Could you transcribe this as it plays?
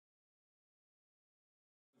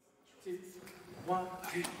1,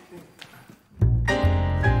 2, 3.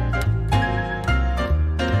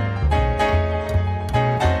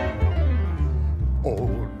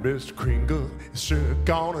 Old Mr. Kringle is sure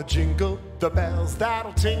gonna jingle the bells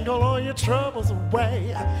that'll tingle all your troubles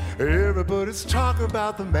away. Everybody's talking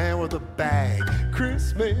about the man with the bag.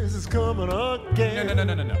 Christmas is coming again.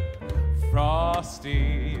 No.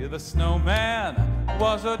 Frosty the Snowman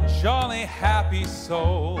was a jolly happy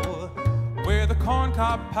soul with a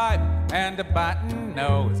corncob pipe and a button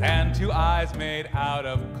nose and 2 eyes made out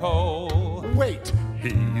of coal. Wait,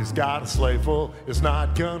 he's got a sleigh full, it's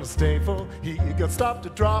not gonna stay full. He got stuff to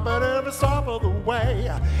drop at every stop of the way.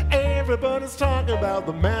 Everybody's talking about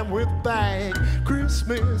the man with the bag.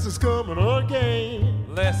 Christmas is coming again.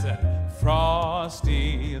 Listen,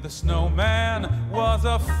 Frosty the Snowman was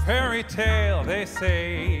a fairy tale, they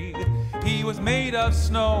say. He was made of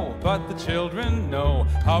snow, but the children know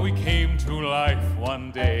how he came to life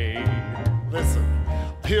one day. Listen,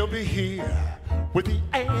 he'll be here with the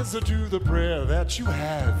answer to the prayer that you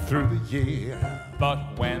had through the year. But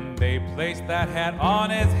when they placed that hat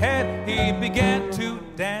on his head, he began to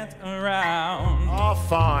dance around. A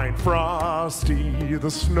fine Frosty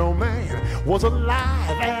the Snowman was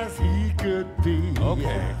alive as he could be.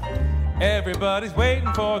 Okay. Everybody's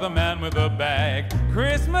waiting for the man with the bag.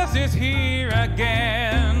 Christmas is here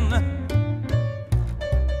again.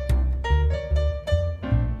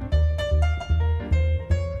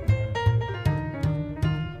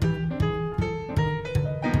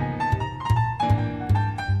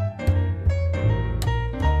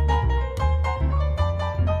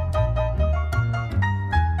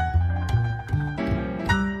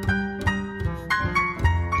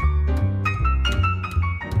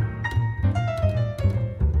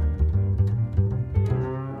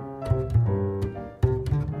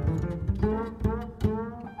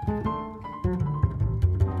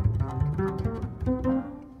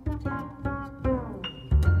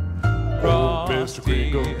 Mr.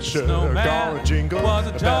 Kringle, sure gonna jingle was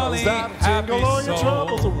a the jolly bells that happy jingle all your soul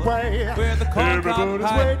troubles away. with a corncob Everybody's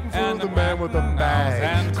pipe waiting for and the a man with the bag.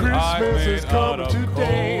 and 2 eyes Christmas is made coming out of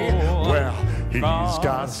today. coal. Well, he's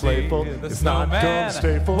got a sleigh full, Frosty the it's not gonna Snowman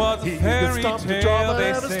stay full. was a He fairy gets stuff to tale, drop they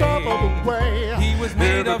at every say. stop of the way. He was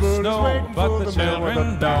made of Everybody's snow, waiting but for the the man with children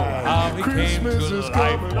the know bag. how he came Christmas to is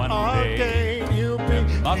life coming one day. again. He'll be There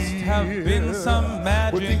must have been some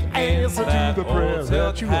magic with the answer in that to the prayer old that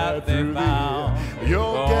silk you hat had they through the found. year.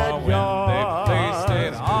 You'll For get when they placed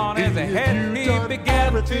it on his head, he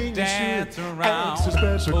began to dance around. Extra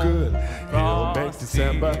special Oh, good. He'll make Frosty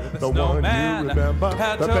December the one Snowman you remember.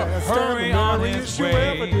 had The to best hurry and the on merriest his you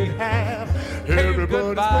ever way. did have. Hey, Everybody's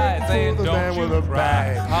goodbye, waiting say, for the don't man you with a cry.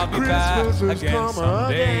 bag. I'll be Christmas back is again coming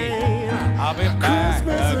someday. again. I'll be back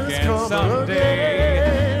Christmas is again coming someday.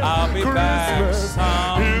 again. I'll be back Christmas